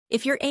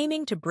If you're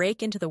aiming to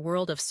break into the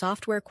world of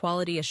software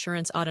quality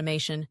assurance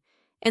automation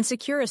and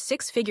secure a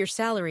six-figure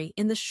salary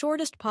in the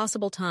shortest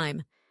possible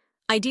time,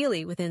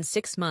 ideally within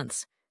 6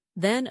 months,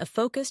 then a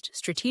focused,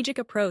 strategic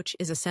approach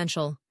is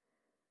essential.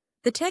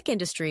 The tech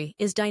industry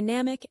is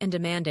dynamic and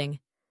demanding,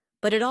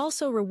 but it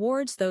also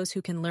rewards those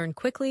who can learn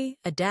quickly,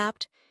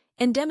 adapt,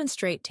 and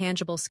demonstrate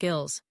tangible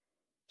skills.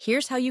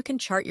 Here's how you can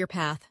chart your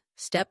path,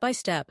 step by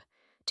step,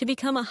 to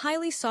become a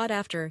highly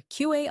sought-after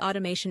QA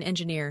automation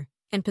engineer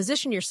and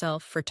position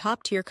yourself for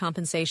top-tier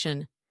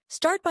compensation.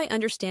 Start by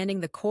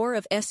understanding the core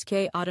of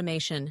SK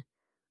automation.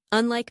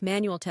 Unlike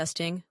manual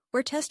testing,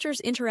 where testers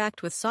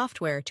interact with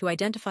software to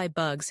identify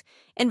bugs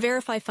and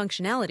verify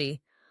functionality,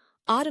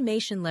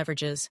 automation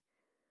leverages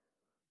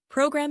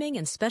programming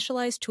and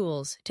specialized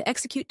tools to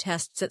execute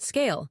tests at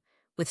scale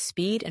with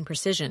speed and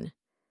precision.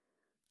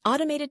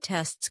 Automated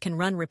tests can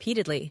run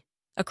repeatedly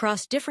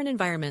across different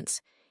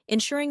environments,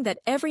 ensuring that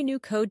every new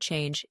code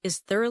change is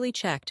thoroughly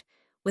checked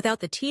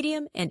without the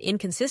tedium and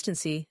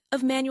inconsistency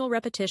of manual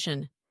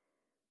repetition.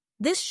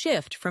 This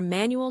shift from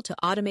manual to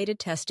automated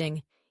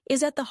testing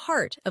is at the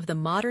heart of the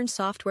modern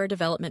software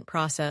development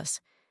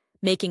process,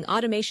 making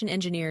automation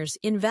engineers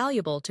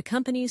invaluable to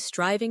companies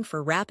striving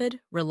for rapid,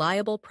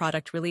 reliable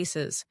product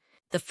releases.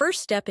 The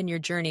first step in your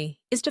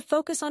journey is to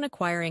focus on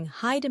acquiring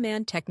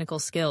high-demand technical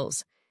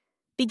skills.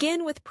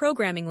 Begin with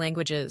programming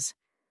languages.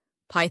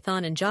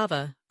 Python and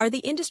Java are the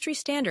industry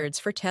standards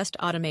for test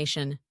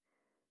automation.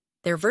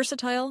 They're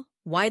versatile,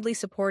 widely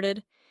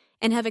supported,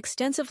 and have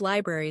extensive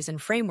libraries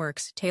and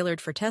frameworks tailored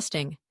for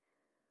testing.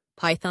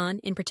 Python,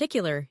 in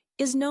particular,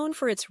 is known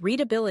for its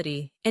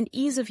readability and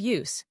ease of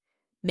use,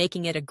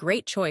 making it a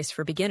great choice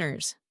for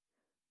beginners.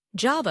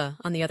 Java,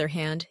 on the other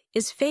hand,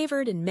 is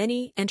favored in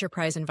many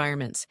enterprise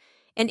environments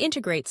and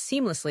integrates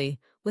seamlessly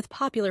with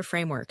popular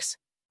frameworks.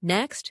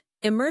 Next,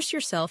 immerse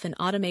yourself in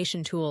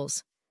automation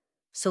tools.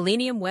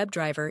 Selenium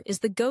WebDriver is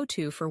the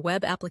go-to for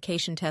web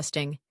application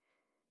testing.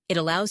 It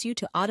allows you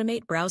to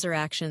automate browser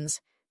actions,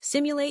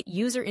 simulate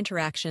user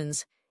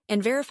interactions,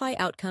 and verify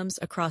outcomes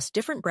across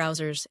different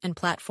browsers and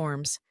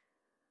platforms.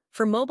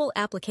 For mobile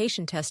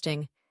application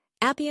testing,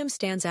 Appium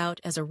stands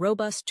out as a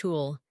robust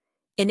tool,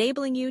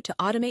 enabling you to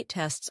automate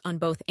tests on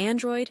both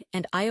Android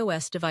and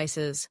iOS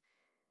devices.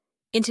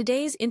 In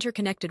today's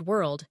interconnected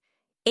world,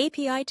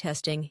 API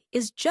testing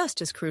is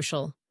just as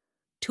crucial.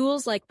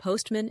 Tools like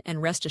Postman and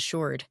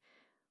RestAssured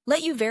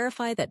let you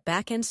verify that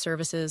backend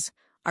services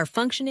are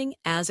functioning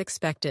as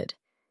expected,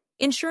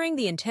 ensuring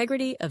the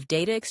integrity of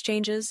data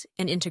exchanges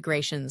and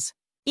integrations.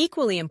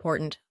 Equally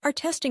important are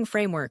testing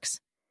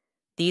frameworks.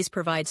 These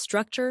provide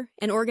structure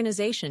and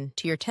organization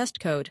to your test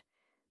code,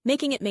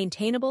 making it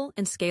maintainable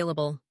and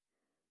scalable.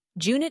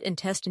 JUnit and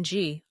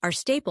TestNG are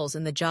staples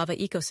in the Java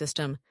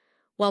ecosystem,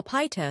 while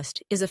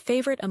pytest is a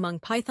favorite among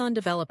Python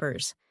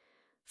developers.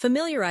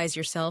 Familiarize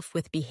yourself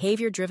with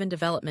behavior-driven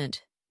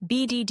development,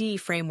 BDD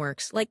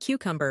frameworks like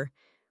Cucumber,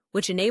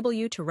 which enable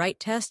you to write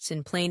tests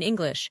in plain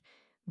English,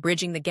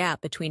 bridging the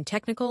gap between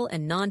technical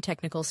and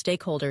non-technical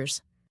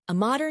stakeholders. A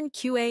modern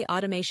QA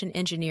automation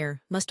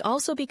engineer must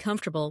also be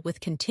comfortable with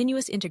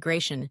continuous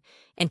integration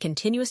and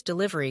continuous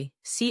delivery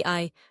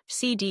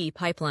CI/CD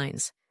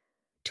pipelines.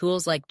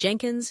 Tools like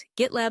Jenkins,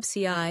 GitLab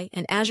CI,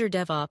 and Azure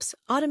DevOps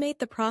automate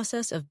the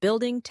process of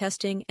building,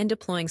 testing, and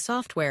deploying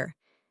software,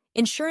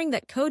 ensuring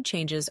that code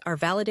changes are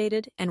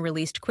validated and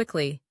released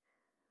quickly.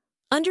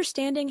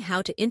 Understanding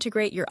how to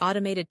integrate your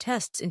automated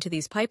tests into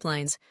these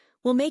pipelines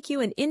will make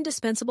you an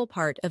indispensable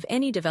part of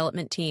any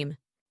development team.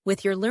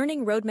 With your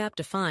learning roadmap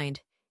defined,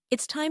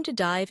 it's time to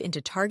dive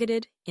into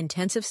targeted,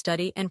 intensive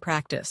study and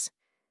practice.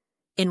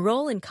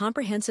 Enroll in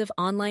comprehensive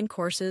online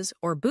courses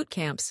or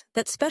bootcamps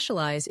that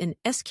specialize in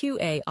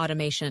SQA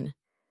automation.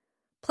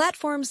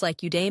 Platforms like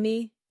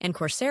Udemy and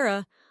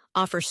Coursera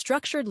offer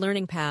structured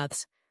learning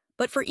paths,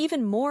 but for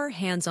even more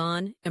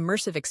hands-on,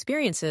 immersive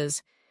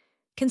experiences,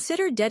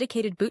 consider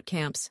dedicated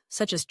bootcamps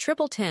such as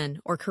TripleTen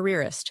or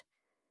Careerist.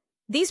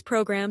 These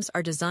programs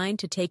are designed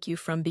to take you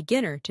from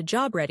beginner to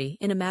job-ready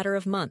in a matter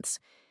of months,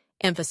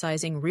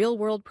 emphasizing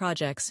real-world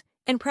projects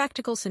and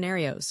practical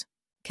scenarios.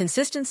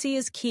 Consistency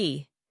is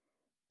key.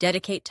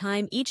 Dedicate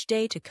time each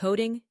day to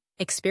coding,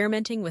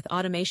 experimenting with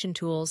automation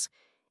tools,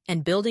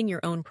 and building your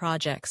own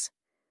projects.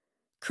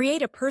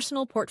 Create a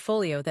personal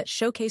portfolio that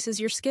showcases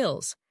your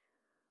skills.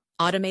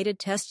 Automated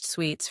test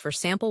suites for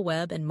sample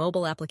web and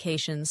mobile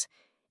applications,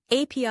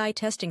 API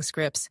testing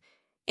scripts,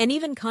 and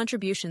even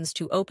contributions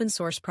to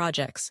open-source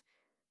projects.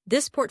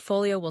 This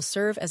portfolio will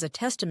serve as a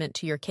testament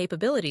to your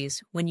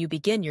capabilities when you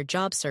begin your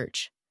job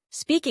search.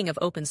 Speaking of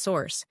open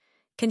source,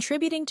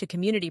 contributing to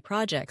community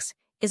projects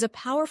is a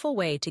powerful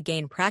way to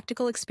gain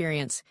practical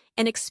experience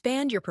and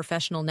expand your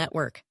professional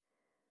network.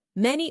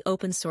 Many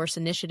open source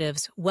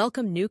initiatives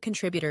welcome new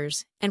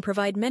contributors and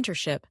provide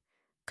mentorship,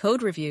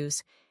 code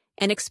reviews,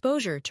 and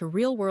exposure to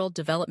real-world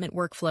development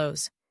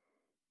workflows.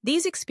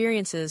 These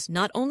experiences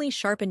not only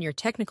sharpen your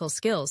technical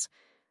skills,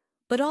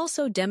 but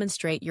also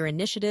demonstrate your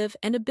initiative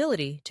and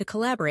ability to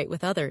collaborate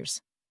with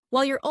others.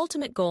 While your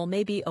ultimate goal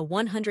may be a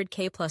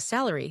 100K plus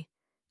salary,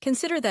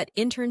 consider that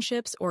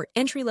internships or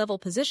entry-level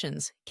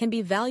positions can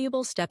be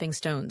valuable stepping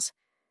stones.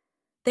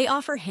 They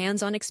offer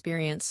hands-on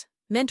experience,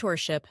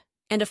 mentorship,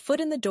 and a foot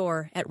in the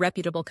door at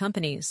reputable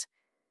companies.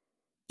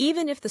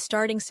 Even if the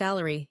starting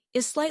salary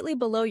is slightly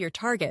below your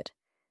target,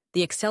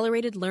 the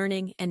accelerated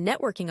learning and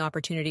networking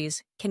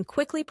opportunities can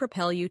quickly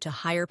propel you to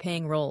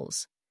higher-paying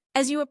roles.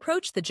 As you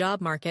approach the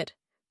job market,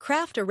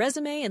 craft a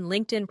resume and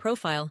LinkedIn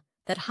profile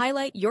that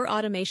highlight your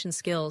automation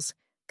skills,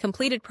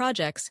 completed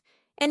projects,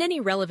 and any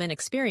relevant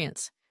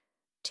experience.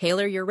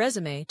 Tailor your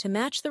resume to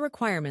match the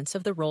requirements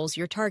of the roles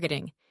you're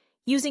targeting,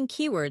 using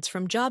keywords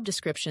from job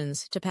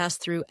descriptions to pass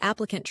through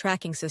applicant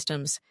tracking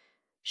systems.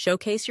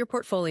 Showcase your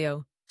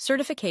portfolio,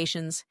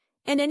 certifications,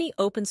 and any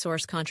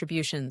open-source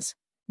contributions.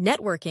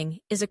 Networking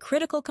is a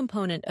critical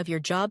component of your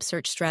job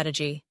search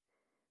strategy.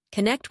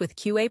 Connect with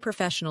QA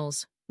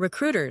professionals,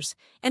 recruiters,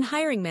 and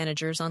hiring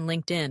managers on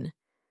LinkedIn.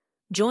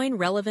 Join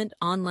relevant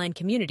online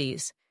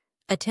communities,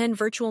 attend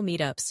virtual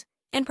meetups,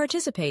 and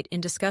participate in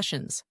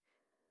discussions.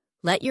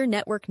 Let your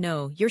network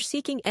know you're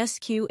seeking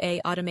SQA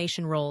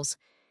automation roles,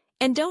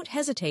 and don't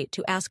hesitate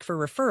to ask for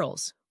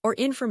referrals or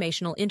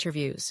informational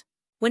interviews.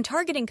 When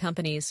targeting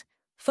companies,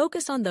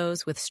 focus on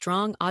those with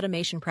strong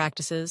automation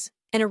practices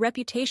and a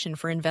reputation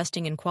for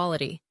investing in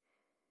quality.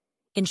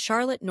 In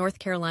Charlotte, North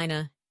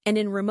Carolina, and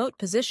in remote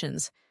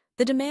positions,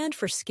 the demand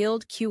for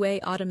skilled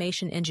QA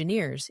automation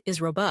engineers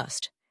is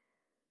robust.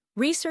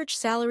 Research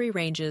salary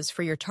ranges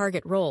for your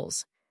target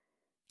roles.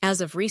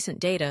 As of recent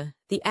data,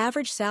 the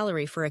average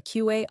salary for a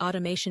QA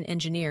automation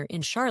engineer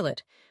in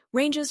Charlotte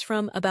ranges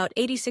from about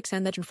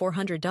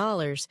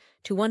 $86,400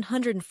 to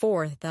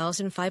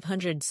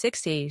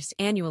 $104,560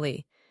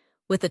 annually,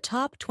 with the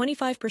top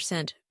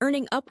 25%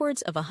 earning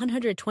upwards of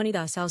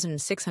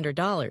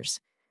 $120,600.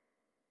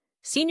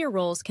 Senior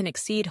roles can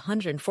exceed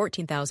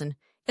 $114,000,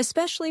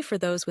 especially for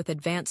those with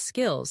advanced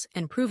skills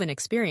and proven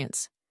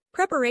experience.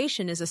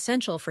 Preparation is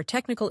essential for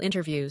technical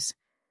interviews.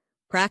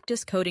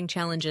 Practice coding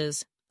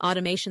challenges,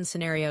 automation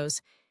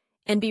scenarios,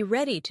 and be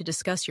ready to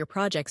discuss your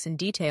projects in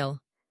detail.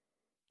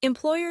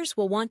 Employers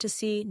will want to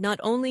see not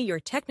only your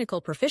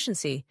technical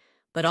proficiency,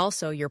 but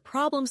also your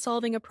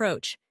problem-solving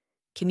approach,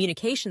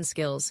 communication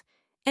skills,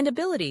 and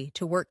ability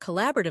to work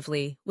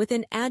collaboratively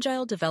within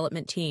agile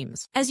development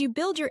teams. As you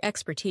build your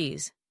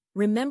expertise,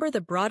 remember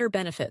the broader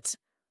benefits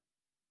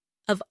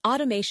of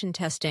automation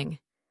testing.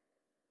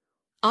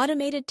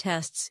 Automated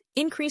tests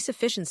increase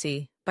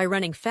efficiency by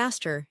running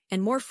faster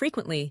and more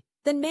frequently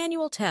than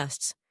manual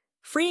tests,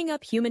 freeing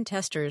up human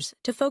testers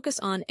to focus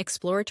on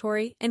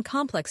exploratory and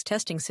complex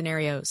testing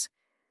scenarios.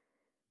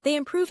 They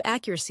improve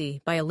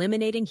accuracy by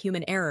eliminating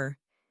human error,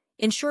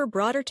 ensure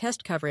broader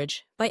test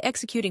coverage by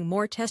executing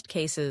more test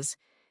cases,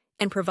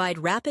 and provide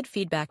rapid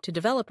feedback to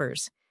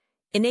developers,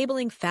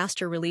 enabling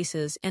faster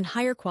releases and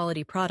higher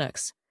quality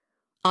products.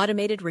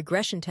 Automated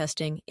regression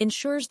testing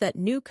ensures that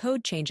new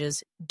code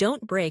changes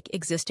don't break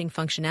existing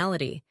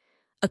functionality,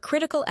 a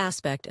critical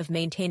aspect of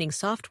maintaining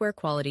software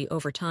quality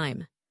over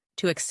time.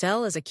 To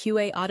excel as a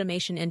QA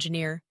automation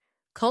engineer,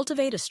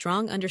 cultivate a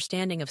strong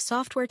understanding of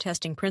software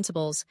testing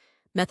principles,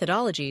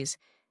 methodologies,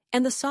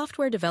 and the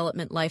software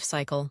development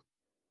lifecycle.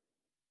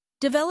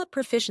 Develop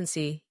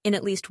proficiency in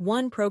at least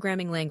one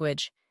programming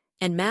language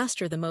and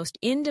master the most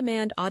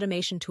in-demand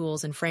automation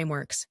tools and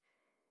frameworks.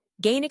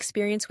 Gain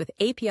experience with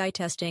API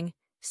testing,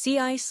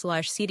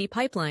 CI/CD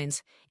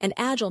pipelines, and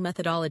agile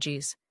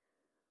methodologies.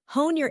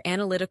 Hone your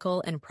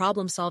analytical and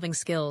problem-solving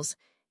skills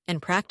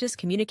and practice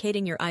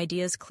communicating your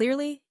ideas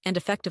clearly and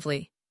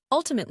effectively.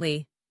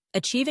 Ultimately,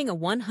 achieving a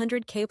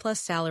 $100K plus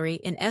salary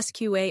in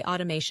SQA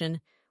automation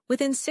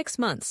within 6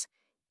 months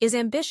is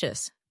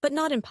ambitious but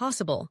not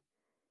impossible.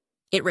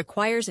 It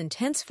requires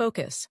intense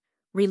focus,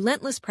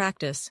 relentless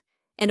practice,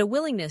 and a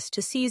willingness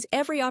to seize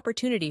every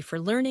opportunity for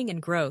learning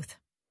and growth.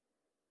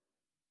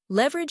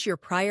 Leverage your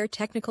prior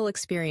technical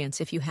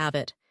experience if you have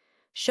it.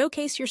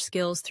 Showcase your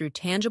skills through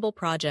tangible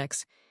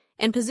projects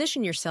and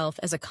position yourself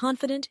as a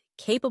confident,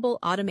 capable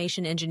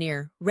automation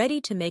engineer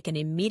ready to make an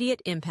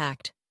immediate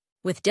impact.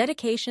 With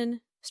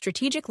dedication,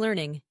 strategic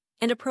learning,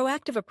 and a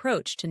proactive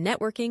approach to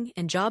networking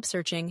and job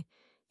searching,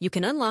 you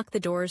can unlock the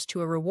doors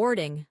to a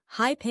rewarding,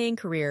 high-paying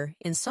career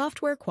in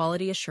software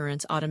quality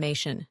assurance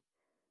automation.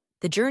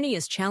 The journey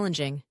is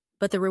challenging,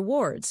 but the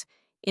rewards,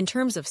 in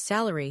terms of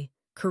salary,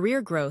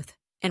 career growth,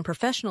 and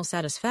professional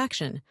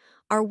satisfaction,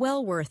 are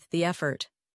well worth the effort.